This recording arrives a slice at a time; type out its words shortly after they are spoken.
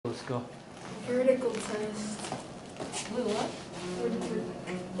Go. Vertical test. Wait, what?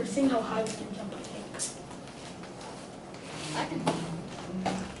 We're seeing how high we can jump, I think. I can.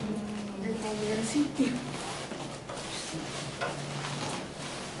 We're gonna see.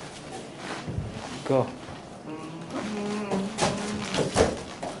 Go.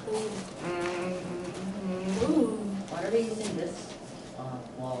 Ooh. Why are they using this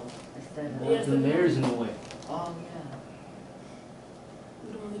wall instead of? Yeah. The mayor's in the way. Oh yeah.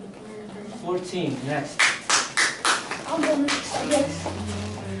 We don't need a camera first. 14. Next. I'll go next, I guess.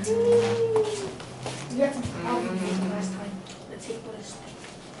 You got some problems last time. Let's take what is.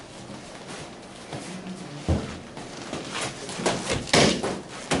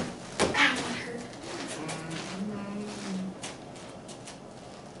 Ah, that hurt.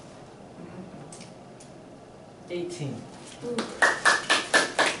 18. Ooh.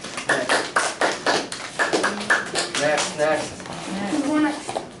 Next. Who's going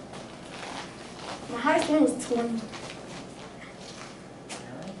next? My highest one was 20. Really?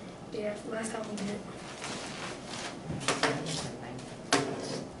 Yeah, last time we did it.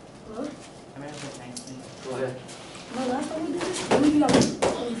 What? I remember it was 19. Go ahead. No, last time we did it, we got like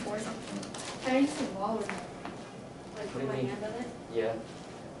 24 or something. I used to wall it. Like What put do my you mean? hand on it. Yeah.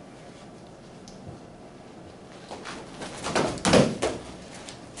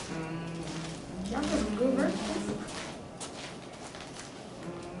 Y'all got some good verses.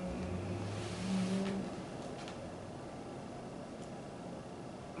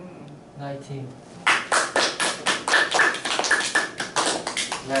 19.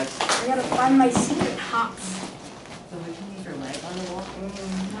 Next. I gotta find my secret hops. So we can use your leg on the wall?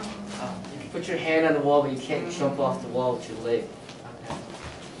 You can put your hand on the wall, but you can't jump off the wall with your leg. Okay.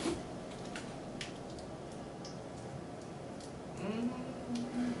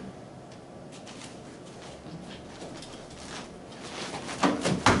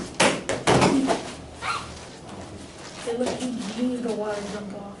 Hey, look, he used the water to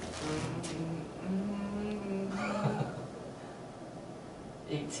jump off.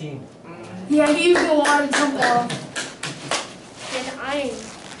 18. Yeah, he used the water to jump off. And I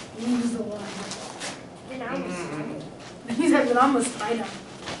He used the water. and I was He said, but I'm a spider.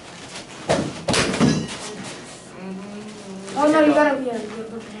 Oh no, you gotta put your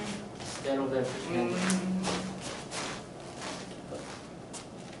hand. Stand over there, put your hand.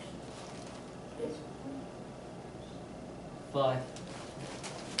 Five.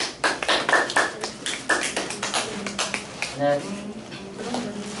 Next.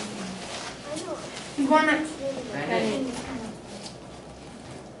 He's going next. Ready?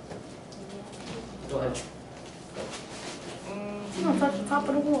 Go ahead. He's gonna touch the top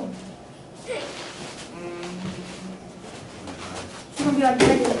of the wall. He's gonna be like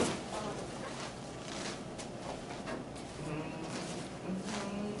regular.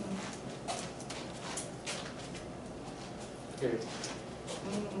 Here.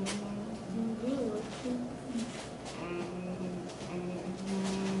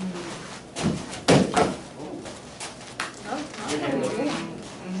 Your hand over there.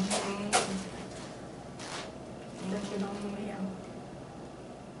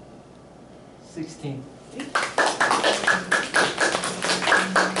 16.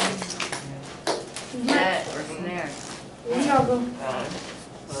 Net or snare? Here y'all go.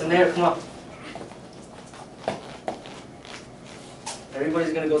 Snare, come on.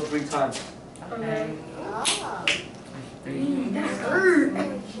 Everybody's gonna go 3 times. Okay. That hurt. My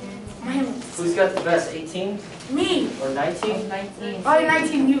hand was- Who's got the best? 18 Me. or 19? 19. Probably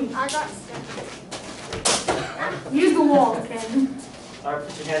 19 you. I got stuck. Use the wall, okay? Alright,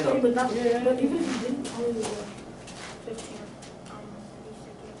 put your hand up. But even if you didn't, only the 15.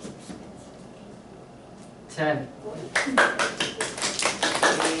 10.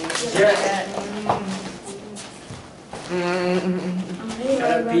 Yeah.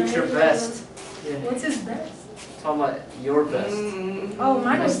 Gotta beat your best. Yeah. What's his best? Talking about your best. Oh,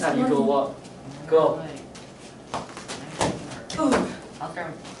 mine was Next time you 20. go up. Go. Oh. I'll start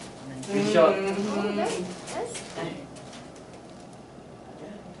with Good shot. That's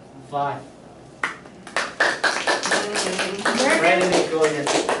 5. Brandon, Brandon didn't go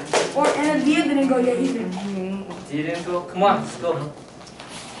yet. or and Dia didn't go yet either. You didn't go? Come on, let's go.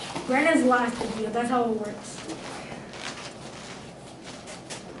 Brandon's last of Dia. That's how it works.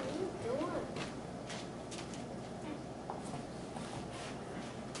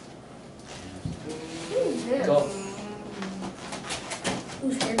 Go.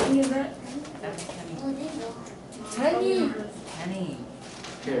 Whose haircut is that? That's Kenny. Oh, there you go. Penny. Kenny.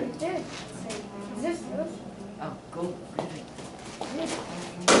 Here. There. Is this yours? Oh, go.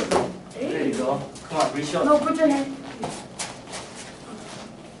 There you go. Come on, reach up. No, put your hand.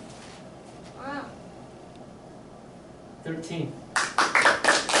 13.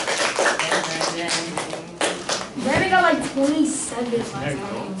 Brandon got like 27 last There you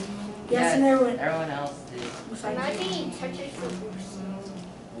time. go. Yes, and everyone. Everyone else did. Looks like Imagine he touches the boost.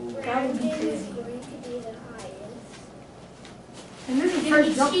 that would be Brandon is crazy. going to be the highest. And this is Dude, first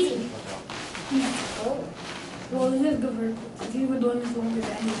he's jump. cheating. Oh. Well, he is good for because he was doing this longer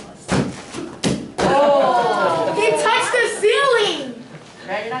than any of us. Oh! He touched the ceiling!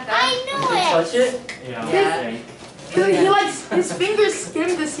 Right, you're not done? I Did you knew it. touch it? Yeah. Yeah. Okay. Dude, he like, his fingers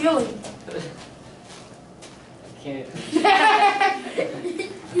skimmed the ceiling. I can't.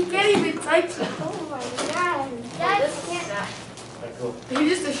 He can't even touch it. Oh my god. That's Alright, go.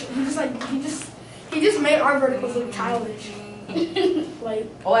 He just made our verticals look childish. Like,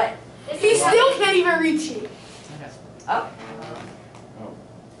 What? he still can't even reach it. Up.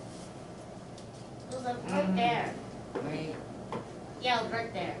 It was right there. Wait. Yeah, it was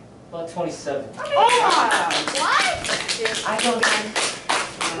right there. About 27. Oh my! What? I go again.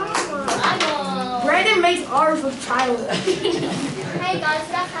 I know. Brandon makes ours look childish. Hey guys,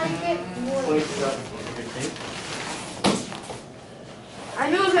 that's how you get more. 27. I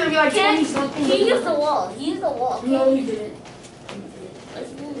knew it was gonna be like 20 something. He used the wall. He used the wall. No, he didn't.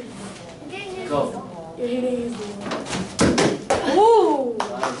 Let's move. He didn't use Go. the wall. Yeah, he didn't use the wall. Ooh!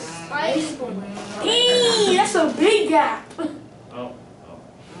 Nice. I used the wall. Eee, that's a big gap. Oh.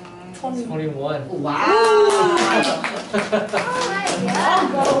 20. 21. Wow. Oh my god. I'll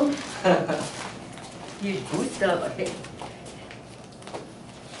go. You boost up.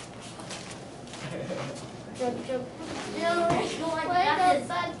 Jump, jump. Play the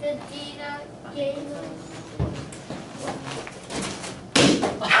Pasadena game.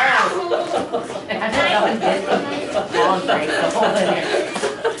 Long break, the whole thing.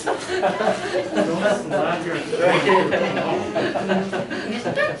 Don't slap your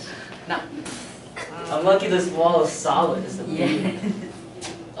No. I'm lucky this wall is solid. It's a Yeah.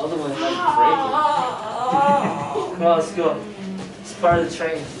 other one's like breaking. Come on, let's go. It's part of the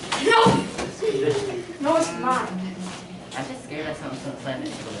train. No! It's conditioning. No, it's not. I'm just scared that someone's gonna slam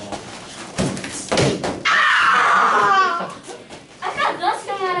into the wall. I got dust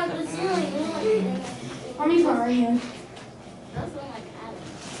coming out of the ceiling. Let me use my right hand. That's what like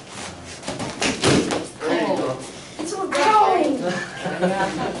There you go. It's so ow!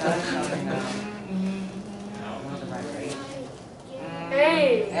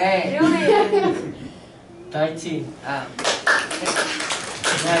 Hey! Hey. Julian! 19.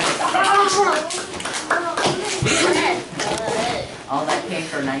 All that came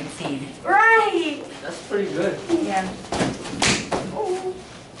for 19. Right! That's pretty good. Yeah. Oh,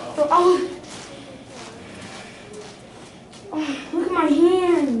 oh, look at my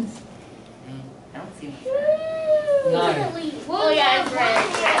hands. I don't see much. Nine. Oh yeah, it's red.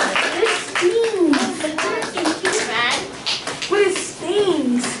 It stings. But it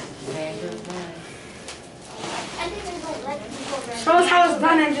stings. I think they don't let people red. Show us how it's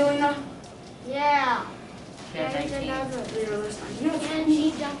done, Angelina. Yeah. Yeah, 19. Later, this time. You have And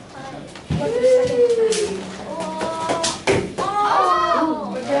she jumped high. what the second time.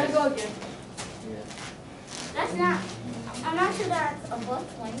 Oh. We're gonna go again. That's not. I'm not sure that's above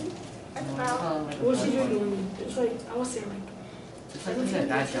 20. That's about. What's she doing? It's like, I was saying like, It's like looking at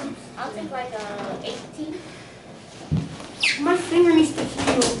that jump. I'll think like 18. my finger needs to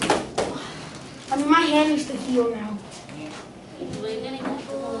heal. I mean, my hand needs to heal now. We're gonna go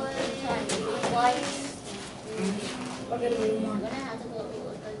for twice. I gotta do We're more. gonna have to go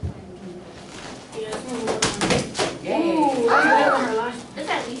for Yeah, it's gonna work. Yay. Ooh, that's better than her last. This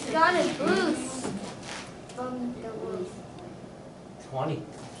at least got a boost from the roof. 20.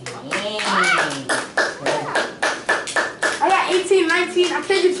 I got 18, 19, I can't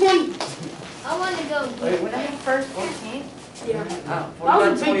do 20. I want to go. Wait, When I had first 14? Yeah. Oh. What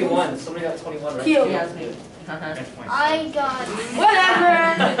about was a big 21? Somebody got 21, right? Heal. Yeah, that's me. I got.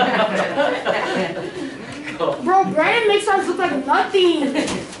 Whatever. Go. Bro, Brandon makes us look like nothing.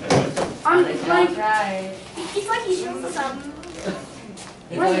 I'm like, Right. It's like he's showing some.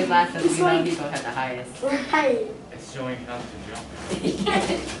 He's always laughing It's because you know like- he's gonna have the highest. right. It's showing how to jump.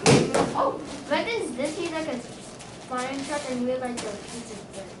 Oh, Brandon's this he's like a flying truck and we're like a piece of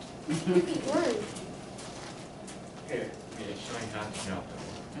dirt. Word. Here. It's showing how to jump.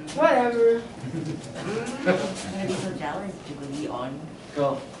 Whatever. I'm gonna be so jealous, Jiggly on. Go.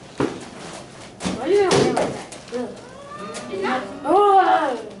 Why are you gonna win like that? Really? It's not.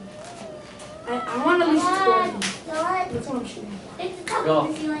 Oh! I want at least Come 20. on, what? That's what I'm shooting. It's the top Go. of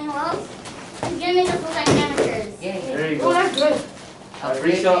the ceiling walls. It's gonna make us look like amateurs. Yay. There you Oh, go. that's good. I'll Reach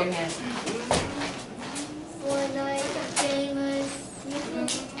raise up. your hand. Fortnite, famous.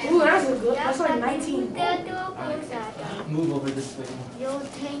 Ooh, that's a good. That's like 19. Move over this way. Yo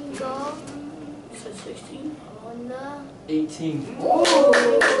tengo You said 16. una 18. Oh.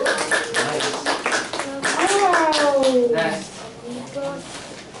 Nice. Oh. Next. amigos.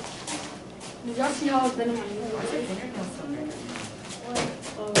 Did y'all see how it's been in my Why nose? is your fingernail so big?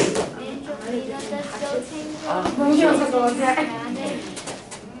 Dentro miradas yo tengo Bro, you don't talk about that. Spanish.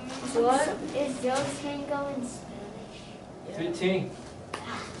 What? Is yo tengo in Spanish? 15.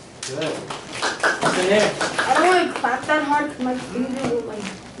 Good. What's in there? I don't want to clap that hard because my finger will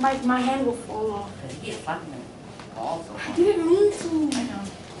like, my hand will fall off. Because you get slapping it all so I hard. didn't mean to. I know.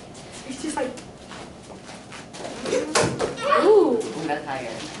 It's just like, ooh. Ooh, that's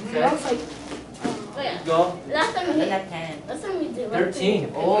higher. That was like, Wait, Go. last time I we, got 10. last time we did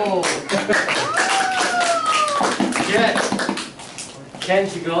 13. Oh. Jen. Ken,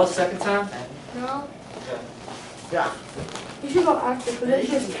 you go second time? No. Yeah. you should go after because it's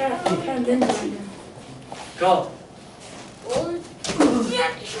just can't get right there. Go. Oh,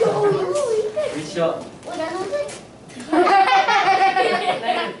 yeah. Oh, Reach up. what that was like?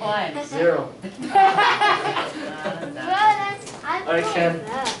 Negative 1. 0. Bro, that's, I Alright, feel Ken.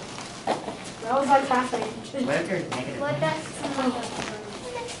 that. That was like half an inch. What if you're negative What 1? that's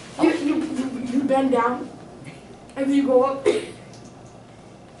You bend down and you go up.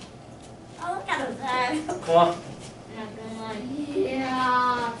 Oh, look at that. Come on. Not gonna lie.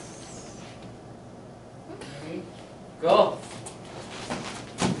 Yeah. Go.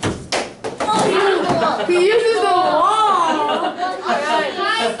 Oh, He uses the wall.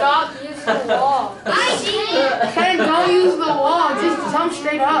 Alright, Stop using the wall. I see. Ken, don't use the wall. Just jump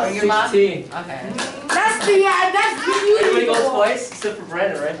straight up. Bring your mom? 16. Okay. That's the you Everybody using the goes wall. twice except for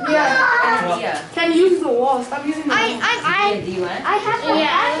Brandon, right? Yeah. And Tia. Ken, use the wall. Stop using the wall. Tia, do you want? I have to Yeah.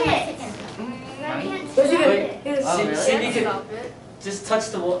 have it. I can't Yes, you stop can. it. Yes. Oh, See, really? see if you can just touch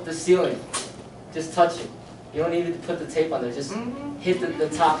the ceiling. Just touch it. You don't need to put the tape on there. Just hit the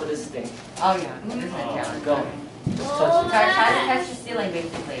top of this thing. Oh, yeah. This is a challenge. Go. Just touch Try to touch the ceiling,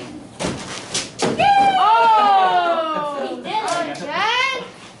 basically. Oh! He did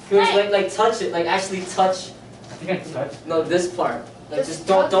it. it. Like touch it. Like actually touch. I think I touched. No, this part. Like just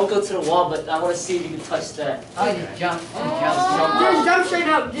don't go to the wall. But I want to see if you can touch that. Oh, you just jump. Just jump straight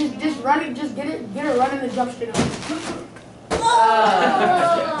up. Just run it. Just get it running and jump straight up.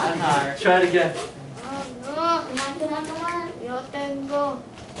 That's hard. Try it again. Yo tengo.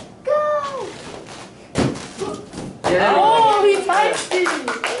 Go. Yeah. Oh, he touched it.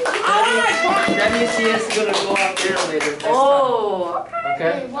 That means he has to go out there later. Next Oh. time.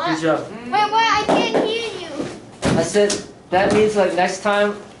 Okay. Wait, what? Good job. Wait, I can't hear you. I said that means like next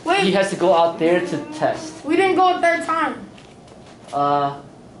time he Wait, has to go out there to test. we didn't go a third time.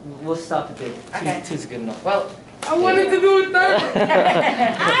 We'll stop it there. Okay. Two's good enough. Well. I wanted to do a third.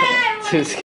 I Two's